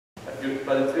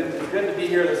but it's good to be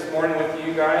here this morning with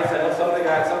you guys. I know some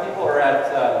people are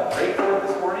at Breakforth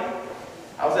this morning.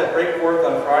 I was at Breakforth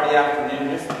on Friday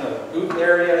afternoon, just in the booth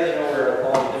area, you know, where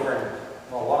all the different,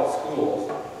 a lot of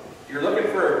schools. If you're looking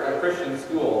for a Christian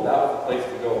school, that was the place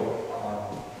to go.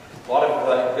 A lot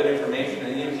of good information,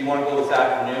 and even if you want to go this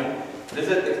afternoon,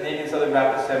 visit the Canadian Southern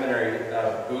Baptist Seminary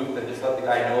booth and just let the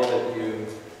guy know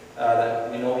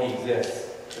that you know he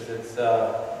exists, because it's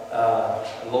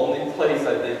a lonely place,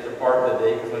 I think, for part of the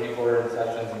day, because when people are in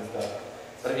sessions and stuff.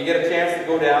 But if you get a chance to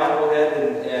go down, go ahead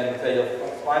and you'll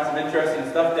find some interesting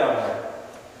stuff down there.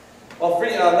 Well,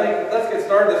 let's get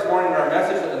started this morning in our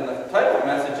message, and the title of the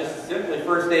message is simply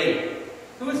First Aid.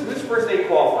 Who's First Aid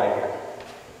qualified here?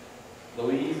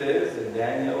 Louise is, and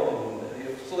Daniel,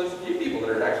 and so there's a few people that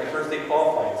are actually First Aid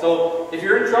qualified. So if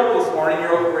you're in trouble this morning,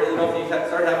 you're over, you know, if you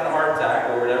start having a heart attack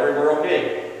or whatever, we're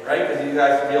okay, right? Because you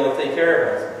guys should be able to take care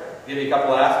of us. Give you a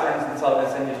couple aspirins and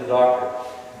send you to the doctor.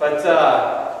 But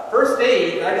First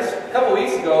Aid, a couple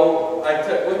weeks ago, I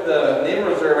took, with the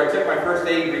Naval Reserve, I took my First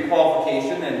Aid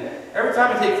requalification, and every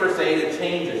time I take First Aid, it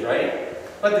changes, right?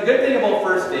 But the good thing about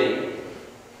First Aid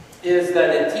is that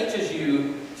it teaches you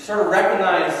to sort of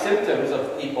recognize symptoms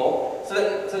of people, so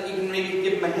that you can maybe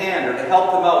give them a hand or to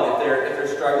help them out if they're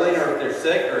struggling or if they're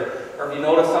sick or if you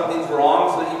notice something's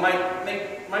wrong, so that you might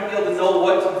be able to know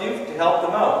what to do to help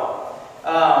them out.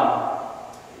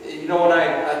 You know,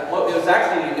 it was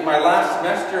actually in my last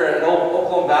semester at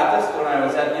Oklahoma Baptist when I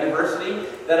was at university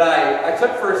that I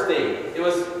took First Aid. It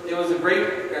was a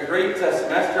great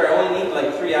semester. I only need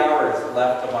like 3 hours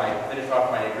left to finish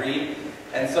off my degree,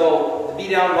 and so to be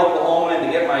down in Oklahoma and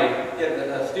to get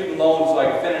a student loan so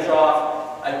I could finish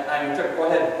off, I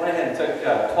went ahead and took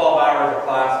 12 hours of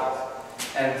classes.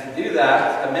 And to do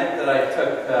that, it meant that I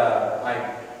took my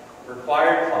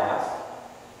required class,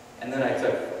 and then I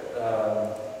took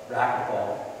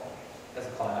racquetball as a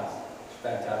class. It's a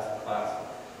fantastic class.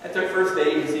 I took First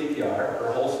Aid and CPR for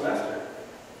a whole semester.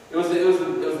 It was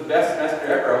the best semester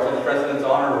ever. I was on the President's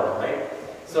Honor Roll, right?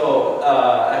 So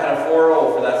I had a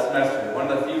 4.0 for that semester.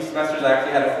 One of the few semesters I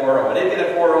actually had a 4.0. I did get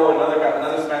a 4.0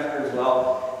 another semester as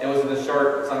well. It was in the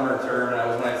short summer term,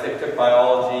 and when I took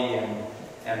biology and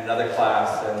another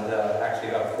class, and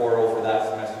actually got a 4.0 for that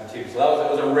semester too. So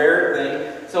it was a rare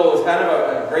thing. So it was kind of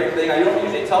a great thing. I don't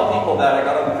usually tell people that I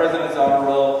got on the President's Honor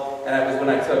Roll, and it was when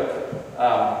I took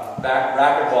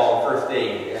racquetball, First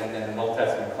Aid, and then an Old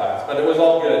Testament class. But it was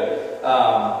all good.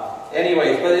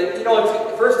 Anyways,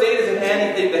 but First Aid is a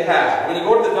handy thing to have. When you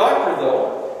go to the doctor,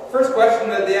 though, first question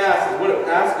that they ask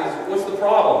is, what's the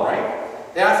problem, right?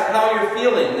 They ask how you're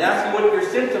feeling. They ask you what your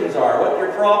symptoms are, what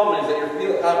your problem is,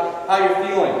 how you're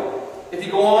feeling. If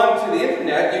you go on to the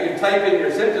internet, you can type in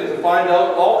your symptoms and find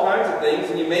out all kinds of things,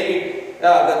 and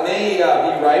that may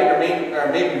be right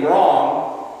or may be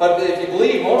wrong. But if you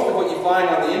believe most of what you find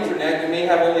on the internet, you may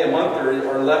have only a month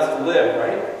or less to live,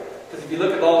 right? Because if you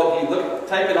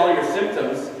type in all your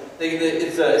symptoms,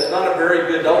 it's not a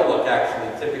very good outlook,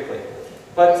 actually, typically.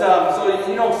 But so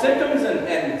you know, symptoms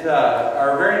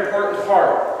are a very important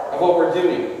part of what we're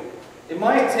doing. In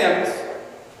my attempts,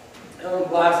 in the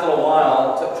last little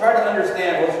while, to try to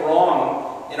understand what's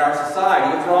wrong in our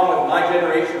society, what's wrong with my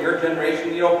generation, your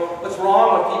generation, you know, what's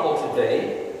wrong with people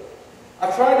today,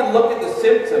 I've tried to look at the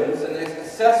symptoms and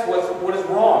assess what is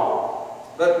wrong.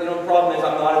 But you know, the problem is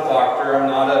I'm not a doctor, I'm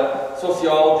not a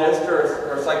sociologist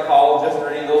or a psychologist or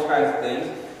any of those kinds of things.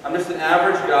 I'm just an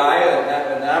average guy,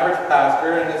 an average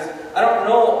pastor, and I don't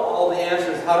know all the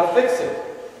answers how to fix it.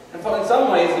 And in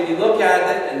some ways, if you look at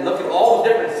it and look at all the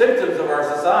different symptoms of our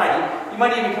society, you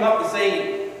might even come up to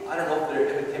say, I don't know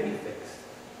if it can be fixed.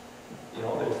 You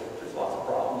know, there's lots of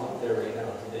problems out there right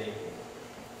now today.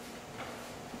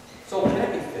 So can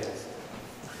it be fixed?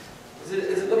 Is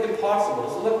it look impossible?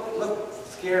 Does it look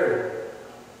scary?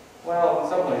 Well, in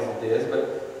some ways it is,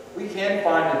 but we can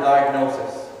find a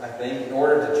diagnosis, I think, in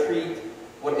order to treat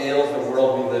what ails the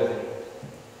world we live in.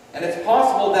 And it's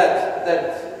possible that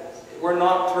we're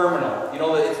not terminal. You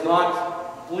know, that it's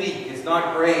not bleak, it's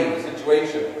not grave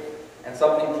situation, and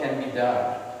something can be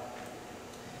done.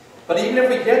 But even if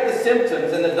we get the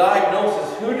symptoms and the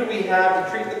diagnosis, who do we have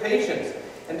to treat the patients?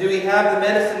 And do we have the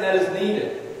medicine that is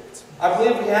needed? I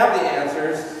believe we have the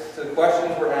answers to the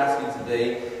questions we're asking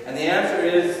today, and the answer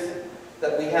is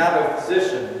that we have a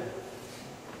physician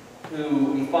who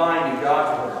we find in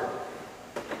God's Word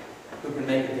who can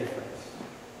make a difference.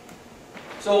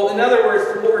 So, in other words,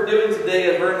 what we're doing today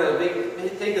is we're going to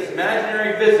take this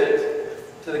imaginary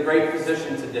visit to the great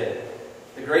physician today.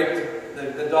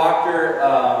 The doctor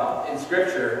in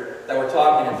Scripture that we're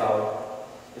talking about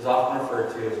is often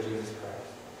referred to as Jesus Christ.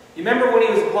 You remember when he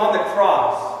was upon the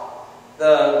cross,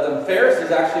 the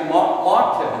Pharisees actually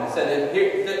mocked him and said,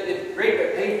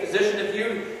 "Great, hey, physician, if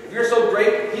you're so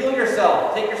great, heal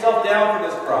yourself. Take yourself down from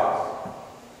this cross."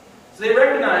 So they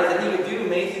recognized that he could do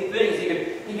amazing things.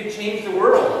 He could change the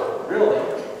world, really.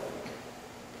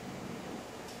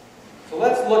 So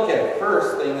let's look at the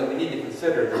first thing that we need to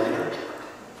consider then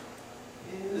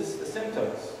is the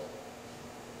symptoms.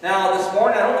 Now, this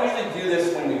morning, I don't usually do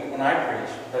this when I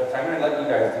preach, but I'm going to let you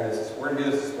guys do this. We're going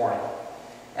to do this morning.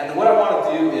 And what I want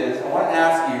to do is, I want to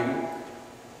ask you,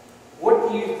 what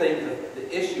do you think the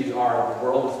issues are the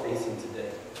world is facing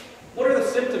today? What are the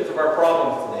symptoms of our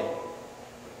problems today?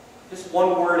 Just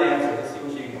one word answer. Let's see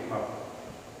what you can come up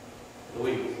with.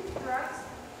 Louise. Drugs.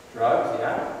 Drugs,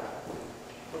 yeah.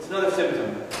 What's another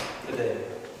symptom today?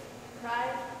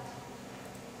 Pride.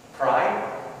 Pride?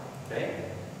 Okay.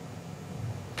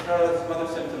 What are some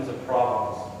other symptoms of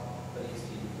problems that you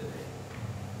see today?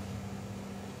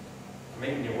 I'm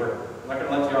making you work. I'm not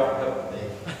going to let you off the hook today.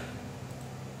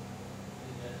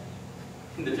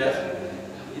 Indigestion?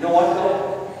 You know what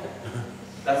though?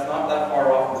 That's not that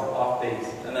far off base.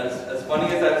 And as funny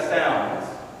as that sounds,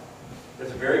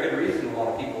 there's a very good reason a lot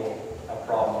of people have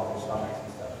problems with their stomachs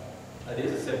and stuff. That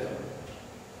is a symptom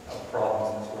of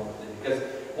problems in this world today. Because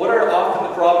what are often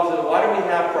the problems? Why do we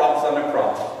have problems on the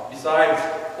cross? Besides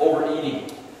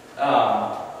overeating,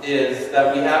 is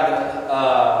that we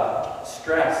have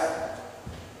stress.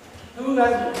 Who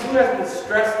has been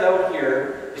stressed out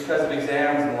here because of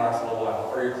exams in the last little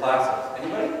while, or your classes?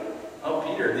 Anybody? Oh,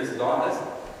 Peter, at least is on this.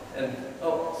 And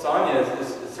oh, Sonia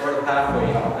is sort of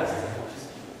halfway on this. Just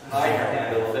hide your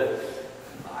hand a little bit.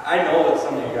 I know that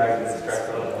some of you guys have been stressed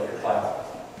out about your classes.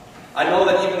 I know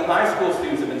that even the high school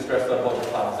students have been stressed out about their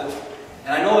classes.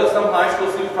 And I know that some high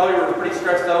school students probably were pretty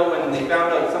stressed out when they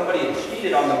found out somebody had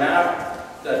cheated on the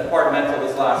math departmental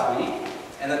this last week,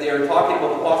 and that they were talking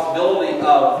about the possibility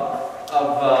of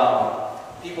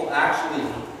people actually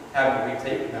having to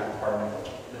retake math departmental.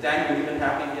 But Daniel, would you have been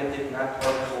happy if you had taken math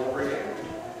departmental over again?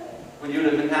 Would you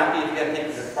have been happy if you had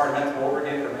taken the departmental over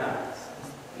again for math?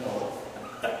 No.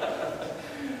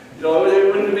 You know, it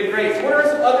wouldn't have been great. So what are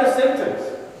some other symptoms?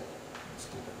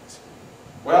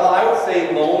 Well, I would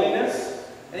say loneliness.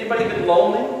 Anybody been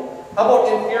lonely? How about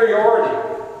inferiority?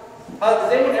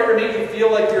 Has anyone ever made you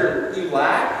feel like you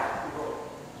lack?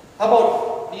 How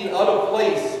about being out of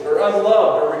place or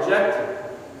unloved or rejected?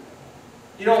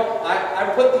 You know,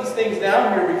 I put these things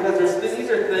down here because these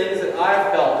are things that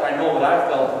I've felt. I know that I've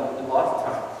felt in lots of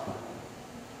times.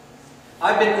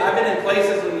 I've been in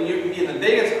places when you can be in the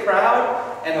biggest crowd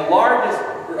and a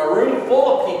room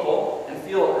full of people and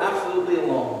feel absolutely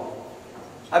alone.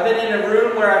 I've been in a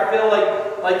room where I feel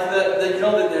like you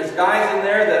know that there's guys in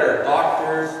there that are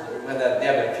doctors, that they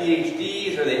have their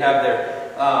PhDs, or they have their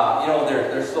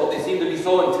they seem to be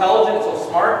so intelligent, so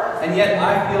smart, and yet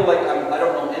I feel like I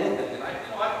don't know anything. And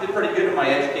I did pretty good in my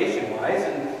education wise,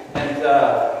 and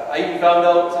I even found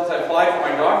out since I applied for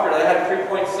my doctorate, I had a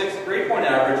 3.6 grade point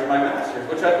average in my master's,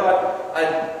 which I thought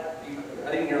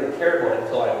I didn't really care about it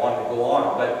until I wanted to go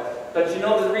on, But you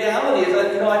know, the reality is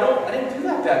that I didn't do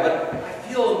that bad, but I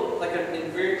feel like I'm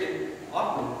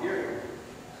often inferior,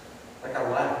 like I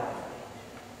lack.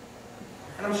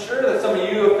 And I'm sure that some of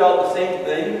you have felt the same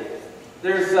thing.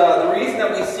 There's the reason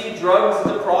that we see drugs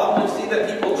as a problem. We see that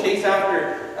people chase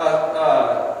after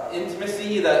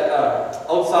intimacy that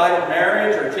outside of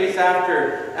marriage, or chase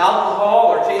after alcohol,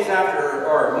 or chase after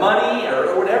or money,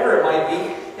 or whatever it might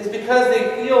be, is because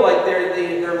they feel like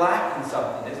they're lacking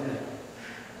something, isn't it?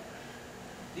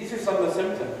 These are some of the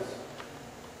symptoms.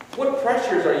 What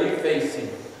pressures are you facing?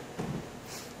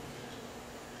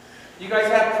 You guys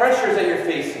have pressures that you're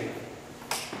facing.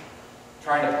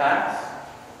 Trying to pass?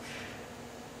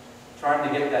 Trying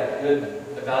to get that good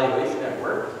evaluation at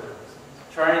work?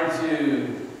 Trying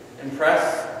to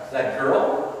impress that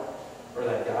girl or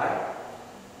that guy?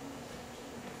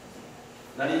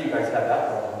 None of you guys have that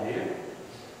problem, do you?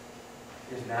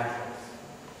 Here's naturals.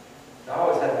 I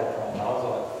always had that problem. I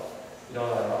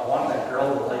wanted that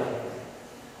girl to like me.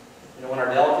 You know, when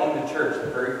Ardell came to church the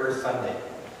very first Sunday,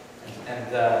 and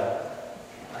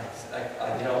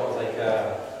it was like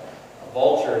a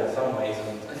vulture in some ways,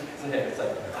 and it's like,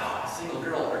 a single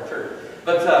girl at our church.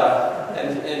 But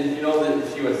and you know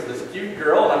that she was this cute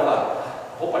girl, and I thought,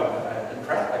 I hope I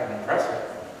can impress her.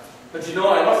 But you know,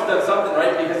 I must have done something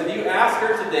right, because if you ask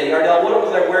her today, Ardell, what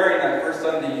was I wearing that first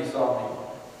Sunday you saw me?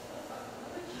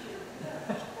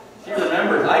 She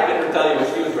remembers. I couldn't tell you what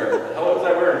she was wearing. What was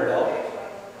I wearing, Ardell?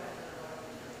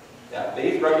 Yeah,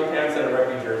 beige rugby pants and a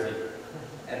rugby jersey.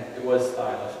 And it was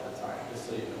stylish at the time, just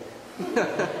so you know.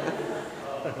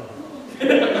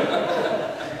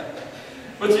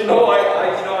 But you know,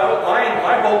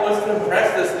 was to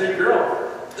impress this new girl.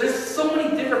 There's so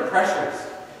many different pressures.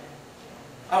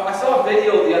 I saw a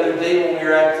video the other day when we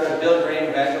were at the Bill Graham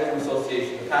Evangelism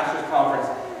Association, the Pastors Conference,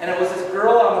 and it was this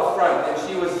girl on the front, and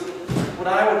she was what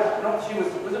I would, she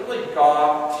wasn't really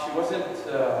goth, she wasn't,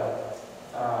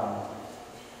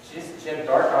 she had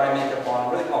dark eye makeup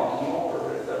on, what do they call it, emo,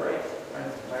 or is that right? Am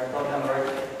I probably down the right?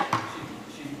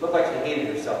 She looked like she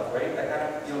hated herself, right? That kind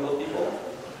of, those people?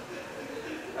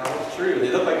 It's true,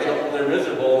 they look like they're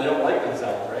miserable, and they don't like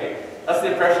themselves, right? That's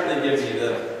the impression they give you,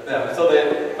 them. So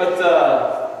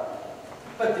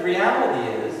but the reality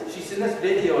is, she's in this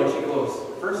video and she goes,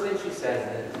 the first thing she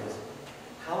says is,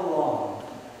 how long?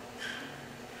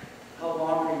 How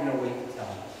long are you going to wait to tell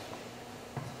me?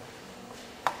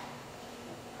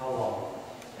 How long?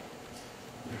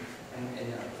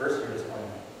 And at first you're just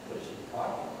going, what is she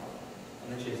talking about?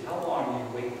 And then she says, how long will you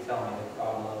wait to tell me that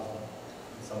God loves me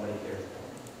and somebody cares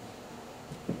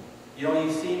for me?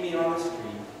 You see me on the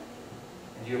street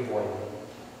and you avoid me.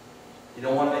 You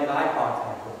don't want to make eye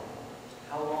contact with me.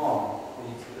 How long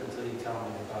until you tell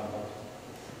me that God loves me?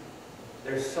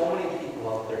 There's so many people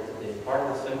out there today. Part of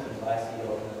the symptoms I see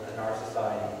in our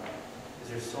society is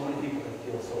there's so many people that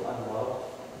feel so unloved.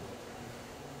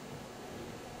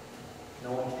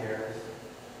 No one cares.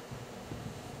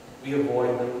 We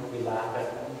avoid them. We laugh at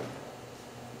them.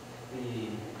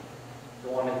 We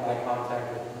don't want to make eye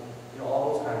contact with them.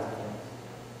 All those kinds of things.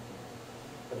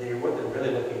 But what they're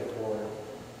really looking for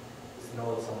is to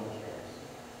know that someone cares.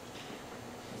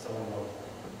 And someone knows them.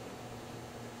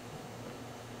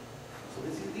 So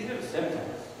these are the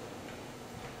symptoms.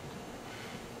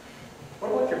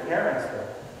 What about your parents, though?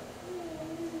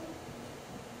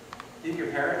 Do your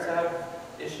parents have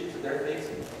issues that they're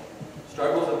facing?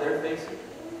 Struggles that they're facing?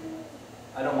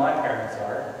 I know my parents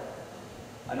are.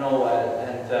 I know,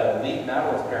 Lee and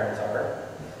Madeline's parents are.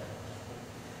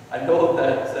 I know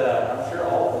that, I'm sure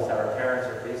all of us, our parents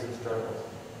are facing struggles.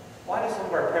 Why do some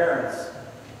of our parents,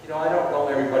 I don't know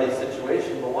everybody's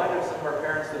situation, but why do some of our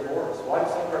parents divorce? Why do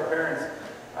some of our parents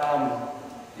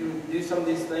do some of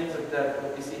these things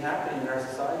that we see happening in our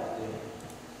society today?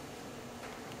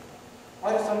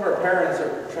 Why do some of our parents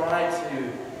try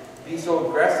to be so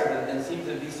aggressive and seem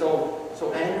to be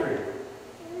so angry?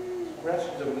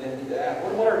 Questions that we need to ask.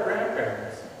 What about our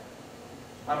grandparents?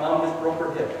 My mom just broke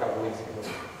her hip a couple weeks ago.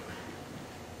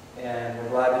 And we're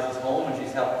glad that she's home and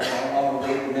she's helping all the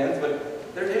way amends,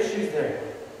 but there's issues there.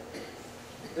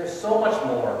 There's so much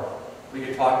more we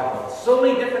could talk about. So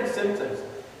many different symptoms.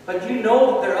 But you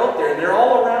know that they're out there and they're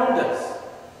all around us.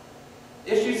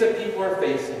 Issues that people are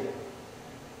facing.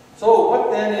 So what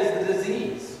then is the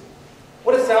disease?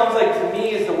 What it sounds like to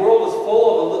me is the world is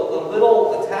full of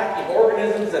little attacking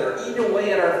organisms that are eating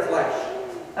away at our flesh.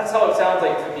 That's how it sounds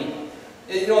like to me.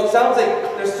 It sounds like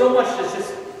there's so much that's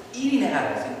just eating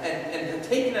at us and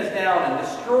taking us down and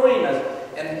destroying us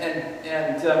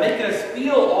and making us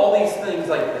feel all these things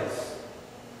like this.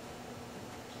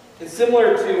 It's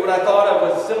similar to what I thought of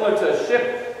was similar to a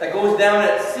ship that goes down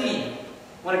at sea.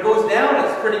 When it goes down,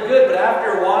 it's pretty good, but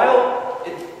after a while,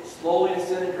 it slowly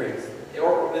disintegrates. The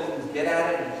organisms get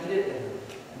at it and eat it,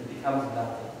 and it becomes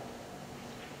nothing.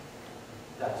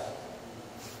 Dust.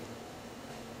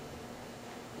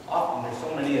 Often, there's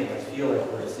so many of us feel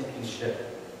like we're a sinking ship.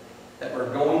 That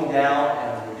we're going down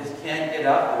and we just can't get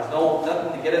up. There's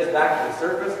nothing to get us back to the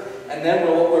surface. And then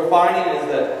what we're finding is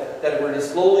that we're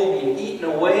just slowly being eaten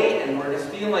away, and we're just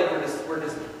feeling like we're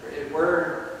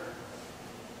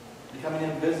becoming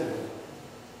invisible,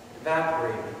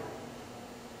 evaporating.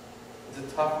 It's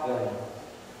a tough thing.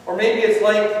 Or maybe it's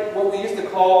like what we used to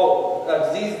call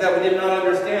a disease that we did not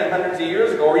understand hundreds of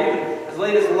years ago, or even as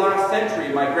late as the last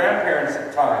century, my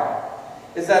grandparents' time.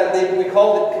 Is that we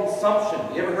called it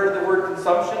consumption. You ever heard the word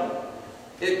consumption?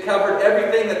 It covered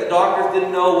everything that the doctors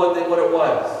didn't know what it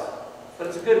was. But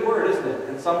it's a good word, isn't it?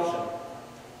 Consumption.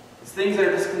 It's things that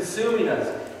are just consuming us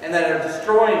and that are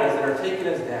destroying us, that are taking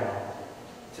us down.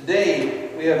 Today,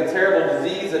 we have a terrible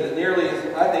disease that nearly,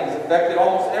 I think, has affected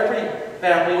almost every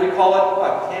family. We call it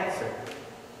what? Cancer.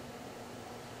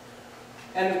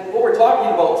 And what we're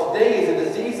talking about today is a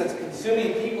disease that's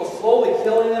consuming people, slowly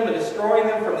killing them and destroying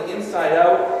them from the inside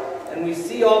out. And we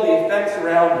see all the effects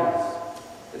around us.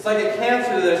 It's like a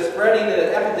cancer that is spreading at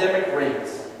epidemic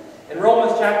rates. In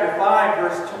Romans chapter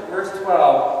 5, verse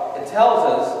 12, it tells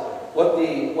us what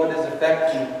is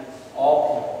affecting all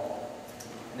people.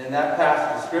 And in that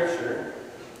passage of Scripture,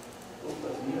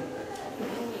 that's me up there.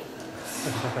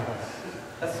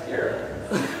 That's scary.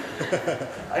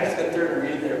 I just got through to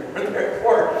read there.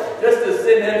 Therefore, just as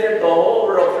sin entered the whole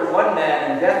world through one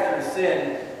man, and death through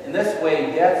sin, in this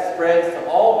way death spreads to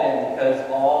all men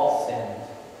because all sinned.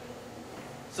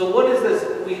 So what is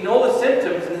this? We know the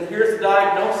symptoms, and here's the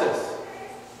diagnosis,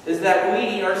 is that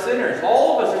we are sinners.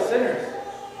 All of us are sinners.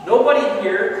 Nobody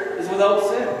here is without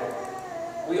sin.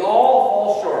 We all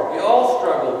fall short. We all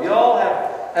struggle. We all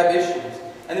have issues.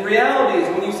 And the reality is,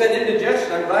 when you said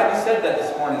indigestion, I'm glad you said that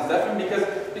this morning, Stephen,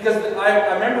 because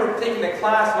I remember taking a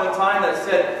class one time that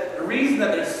said the reason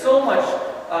that there's so much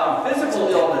physical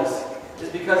illness is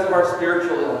because of our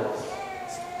spiritual illness.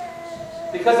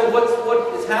 Because of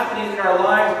what is happening in our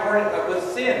lives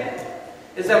with sin,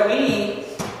 is that we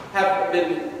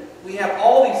have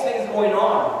all these things going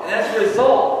on, and as a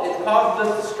result, it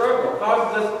causes us to struggle. It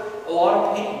causes us a lot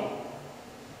of pain.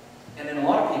 And in a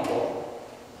lot of people,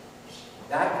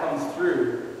 that comes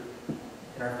through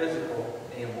in our physical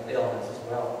ailments as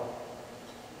well.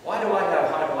 Why do I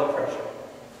have high blood pressure?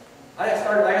 I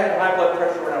had high blood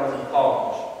pressure when I was in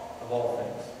college, of all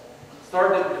things.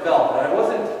 Started to develop, and I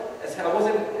wasn't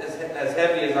as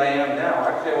heavy as I am now.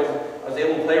 Actually, I was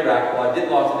able to play racquetball. I did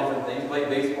lots of different things, played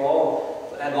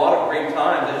baseball. I had a lot of great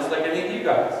times, just like any of you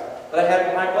guys. But I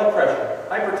had high blood pressure,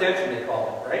 hypertension they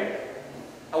call it, right?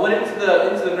 I went into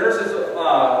the nurse's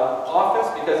office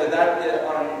because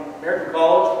on American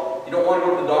college, you don't want to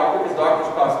go to the doctor because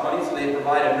doctors cost money, so they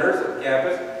provide a nurse at the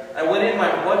campus. I went in, my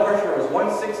blood pressure was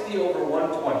 160 over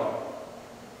 120.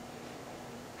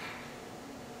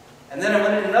 And then I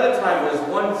went in another time, it was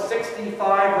 165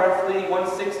 roughly,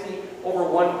 160 over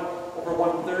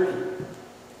 130.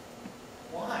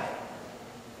 Why?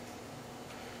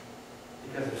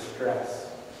 Because of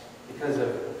stress. Because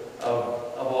of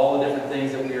all the different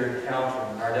things that we were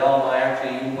encountering. Ardell and I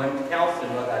actually even went to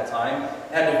counseling at that time,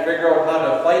 and had to figure out how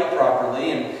to fight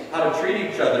properly and how to treat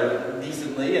each other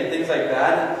decently and things like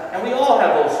that. And we all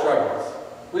have those struggles.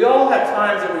 We all have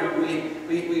times that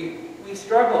we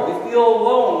struggle. We feel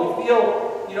alone. We feel,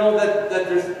 that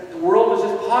the world is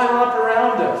just piling up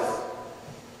around us.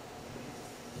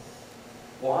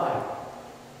 Why?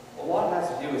 Well, a lot has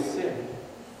to do with sin.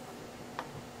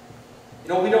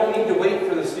 We don't need to wait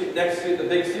for the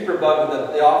big superbug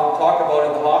that they often talk about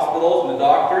at the hospitals and the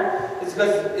doctor. It's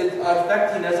because it's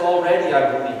affecting us already,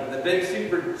 I believe. The big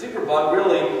superbug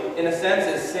really, in a sense,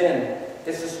 is sin.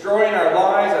 It's destroying our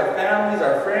lives, our families,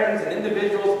 our friends, and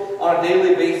individuals on a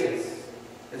daily basis.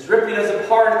 It's ripping us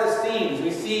apart at the seams.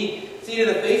 We see it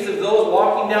in the face of those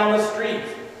walking down the street.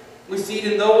 We see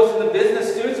it in those in the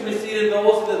business suits, and we see it in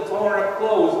those in the torn up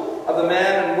clothes of the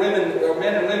men and women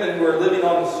who are living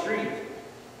on the street.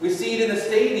 We see it in the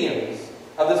stadiums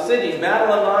of the cities.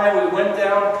 Madeline and I, we went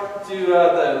down to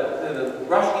the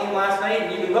Rush game last night,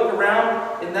 and you can look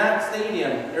around in that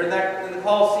stadium, or in the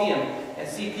Coliseum, and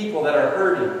see people that are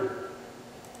hurting.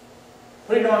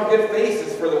 Putting on good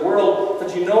faces for the world,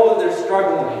 but you know that they're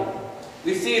struggling.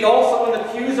 We see it also in the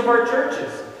pews of our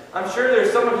churches. I'm sure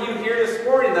there's some of you here this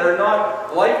morning that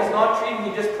life is not treating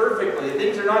you just perfectly.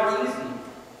 Things are not easy.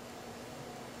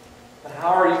 But how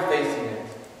are you facing it?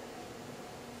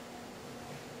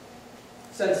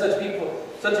 Sends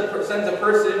a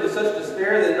person into such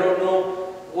despair they don't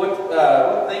know what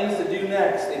things to do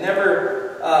next. They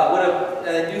never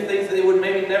they do things that they would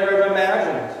maybe never have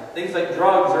imagined. Things like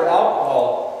drugs or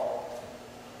alcohol.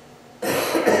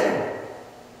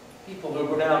 People who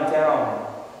go downtown,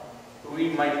 who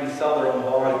even might even sell their own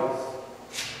bodies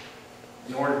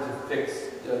in order to fix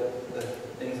the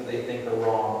things that they think are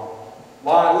wrong.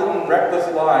 Living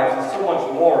reckless lives and so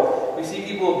much more. We see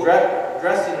people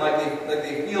dressing like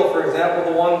they feel, for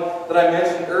example, the one that I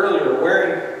mentioned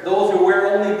earlier, those who wear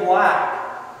only black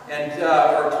and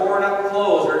or torn up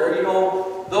clothes, or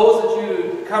those that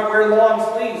you wear long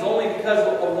sleeves only because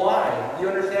of why. Do you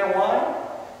understand why?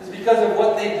 It's because of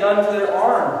what they've done to their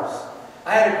arms.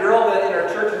 I had a girl that in our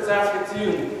church in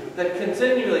Saskatoon that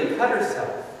continually cut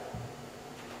herself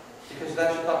because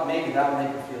she thought maybe that would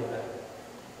make her feel better.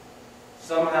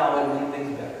 Somehow it would make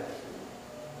things better.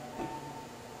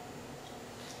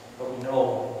 But we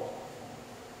know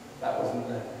that wasn't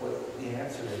what the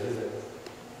answer is it?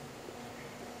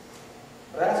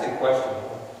 But ask you a question.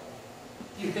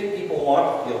 Do you think people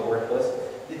want to feel worthless?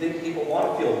 Do you think people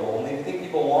want to feel lonely? Do you think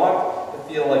people want to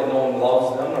feel like no one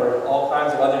loves them, or all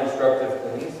kinds of other destructive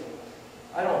things?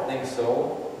 I don't think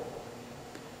so.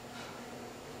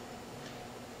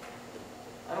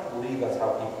 I don't believe that's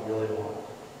how people really want.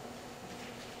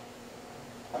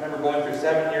 I remember going through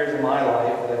 7 years of my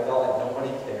life that I felt like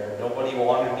nobody cared. Nobody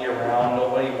wanted me around.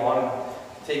 Nobody wanted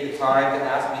to take the time to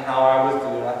ask me how I was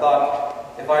doing. I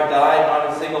thought if I died,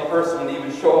 not a single person would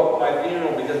even show up at my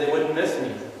funeral because they wouldn't miss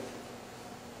me.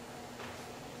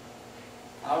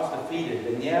 I was defeated,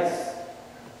 and yes,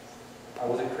 I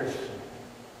was a Christian.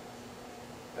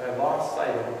 But I lost sight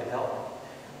of what could help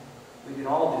me. We can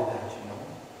all do that,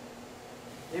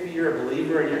 maybe you're a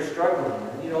believer and you're struggling.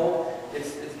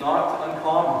 It's not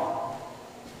uncommon.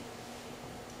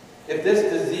 If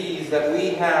this disease that we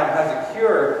have has a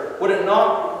cure, would you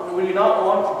not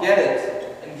want to get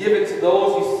it and give it to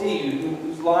those you see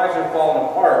whose lives are falling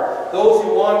apart? Those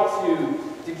who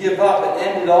want to give up and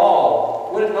end it all?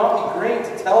 Would it not be great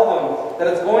to tell them that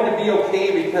it's going to be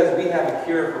okay because we have a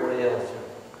cure for what ails you,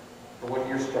 for what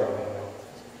you're struggling with?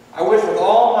 I wish with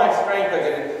all my strength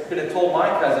I could have told my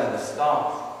cousin to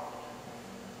stop.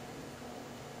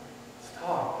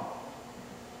 Stop.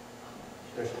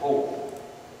 There's hope.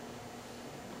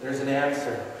 There's an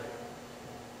answer.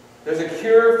 There's a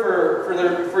cure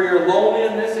for your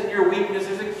loneliness and your weakness.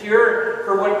 There's a cure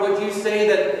for what you say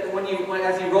that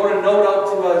as you wrote a note out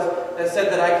to us that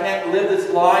said that I can't live this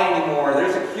lie anymore.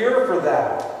 There's a cure for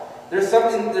that. There's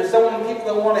someone, people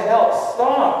that want to help.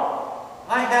 Stop.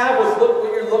 I have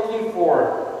what you're looking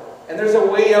for. And there's a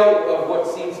way out of what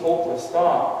seems hopeless.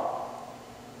 Stop.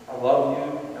 I love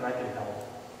you and I can help.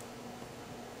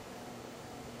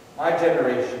 My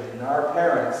generation and our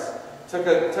parents took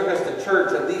us to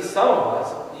church, at least some of us,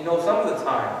 some of the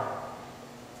time.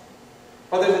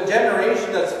 But there's a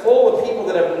generation that's full of people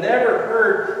that have never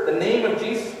heard the name of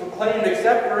Jesus proclaimed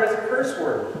except for as a curse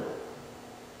word.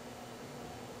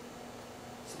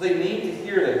 So they need to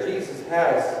hear that Jesus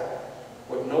has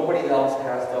what nobody else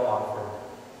has to offer.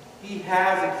 He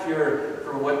has a cure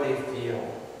for what they feel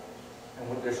and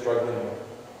what they're struggling with.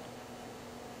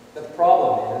 But the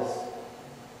problem is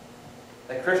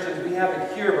that Christians, we have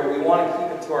a cure, but we want to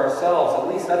keep it to ourselves.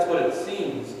 At least that's what it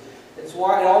seems. It's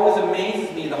why it always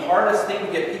amazes me, the hardest thing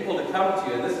to get people to come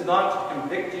to, and this is not to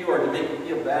convict you or to make you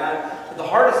feel bad, but the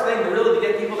hardest thing really to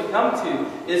get people to come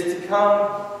to is to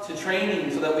come to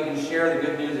training so that we can share the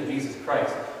good news of Jesus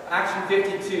Christ. Action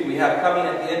 52 we have coming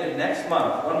at the end of next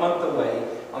month, 1 month away,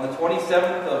 on the 26th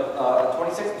and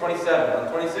 27th. On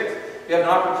the 26th, we have an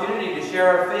opportunity to share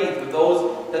our faith with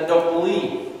those that don't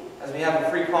believe, as we have a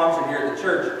free concert here at the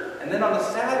church. And then on the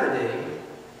Saturday,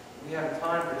 we have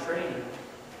time for training.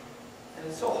 And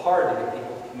it's so hard to get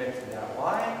people to commit to that.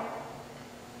 Why?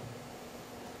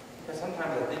 Because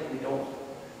sometimes I think we don't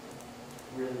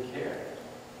really care.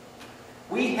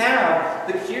 We have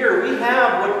the cure. We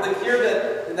have the cure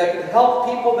that can help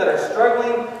people that are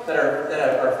struggling, that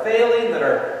are failing, that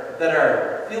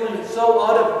are feeling so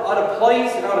out of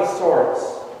place and out of sorts.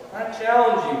 I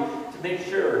challenge you to make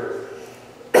sure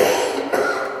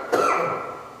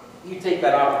you take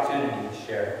that opportunity to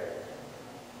share.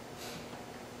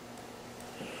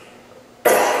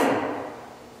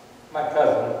 My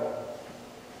cousin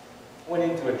went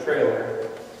into a trailer,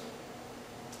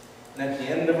 and at the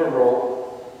end of a rope,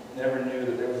 never knew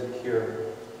that there was a cure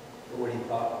for what he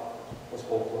thought was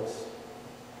hopeless.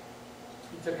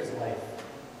 He took his life.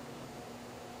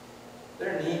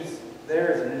 There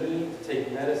is a need to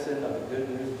take medicine of the good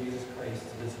news of Jesus Christ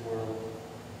to this world.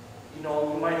 You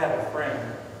might have a friend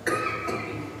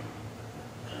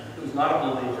who's not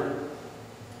a believer,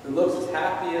 who looks as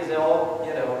happy as they'll,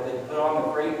 they put on the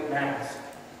great mask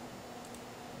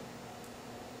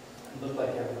and look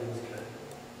like everything's good.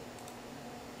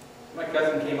 My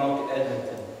cousin came out to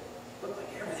Edmonton. Looked like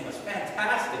everything was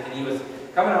fantastic, and he was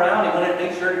coming around. He wanted to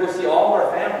make sure to go see all of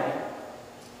our family.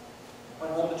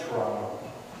 Went home to Toronto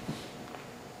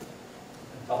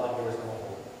and felt like there was no hope.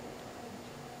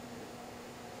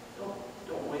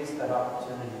 Don't waste that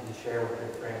opportunity to share with your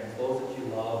friends, those that you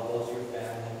love, those of your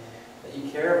family, that you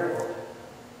care for.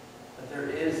 But there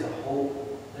is a hope.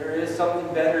 There is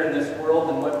something better in this world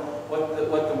than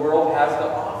what the world has to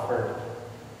offer.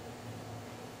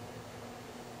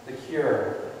 The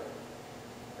cure.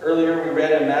 Earlier we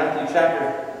read in Matthew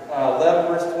chapter 11,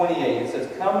 verse 28. It says,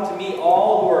 "Come to me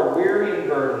all who are weary and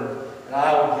burdened, and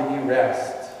I will give you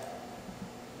rest."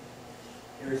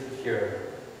 Here's the cure.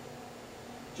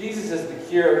 Jesus is the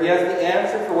cure. He has the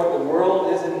answer for what the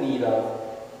world is in need of.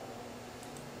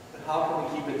 But how can we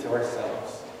keep it to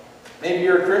ourselves? Maybe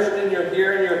you're a Christian, you're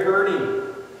here and you're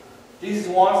hurting. Jesus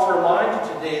wants to remind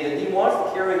you today that He wants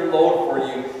to carry the load for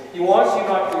you. He wants you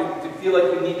not to feel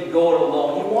like you need to go it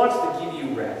alone. He wants to give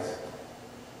you rest.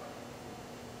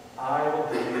 I will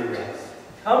give you rest.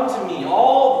 Come to me,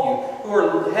 all of you who are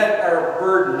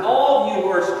burdened, all of you who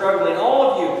are struggling,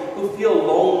 all of you who feel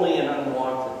lonely and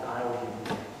unwanted. I will give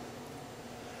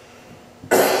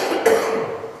you rest.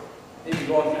 Maybe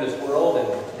you're going through this world and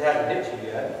it hasn't hit you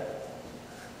yet.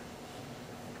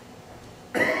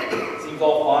 It seems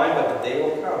all fine, but the day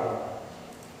will come.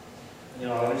 You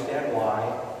don't understand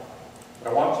why. But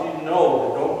I want you to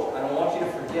know that I don't want you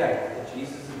to forget that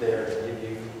Jesus is there to give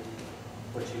you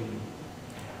what you need.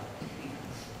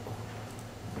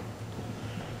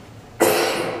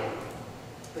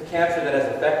 The the cancer that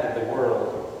has affected the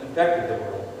world, infected the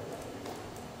world,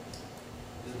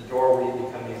 is the doorway to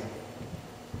becoming,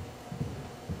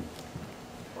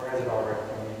 or has it already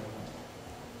come in?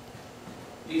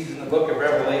 Jesus in the book of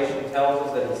Revelation tells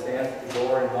us that he stands at the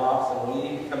door and knocks, and when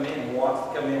you need to come in, he wants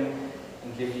to come in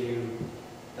and give you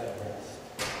that rest.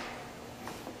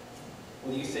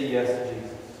 Will you say yes to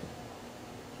Jesus?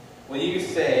 Will you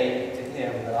say to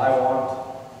him that I want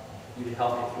you to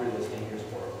help me through this dangerous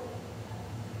world?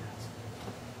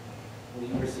 Will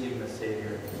you receive him as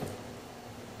Savior?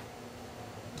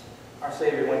 Our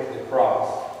Savior went to the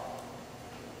cross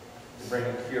to bring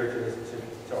a cure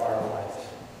to our lives.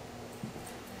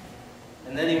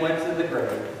 And then he went to the grave.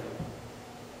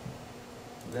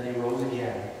 And then he rose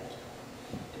again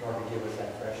in order to give us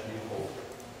that fresh new hope.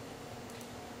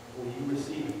 Will you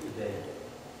receive it today?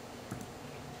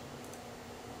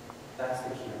 That's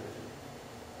the cure.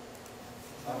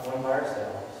 It's not going by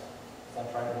ourselves. It's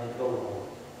not trying to make it alone.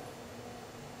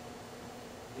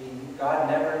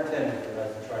 God never intended for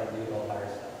us to try to do it all by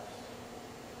ourselves.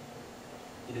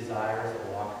 He desires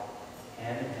to walk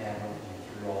hand in hand with you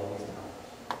through all these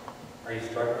times. Are you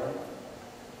struggling?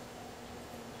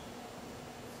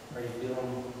 Are you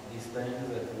feeling these things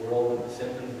that the world, the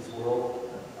symptoms of this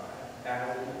world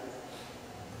has?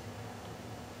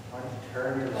 Why don't you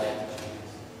turn your life to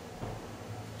Jesus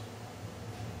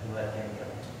and let him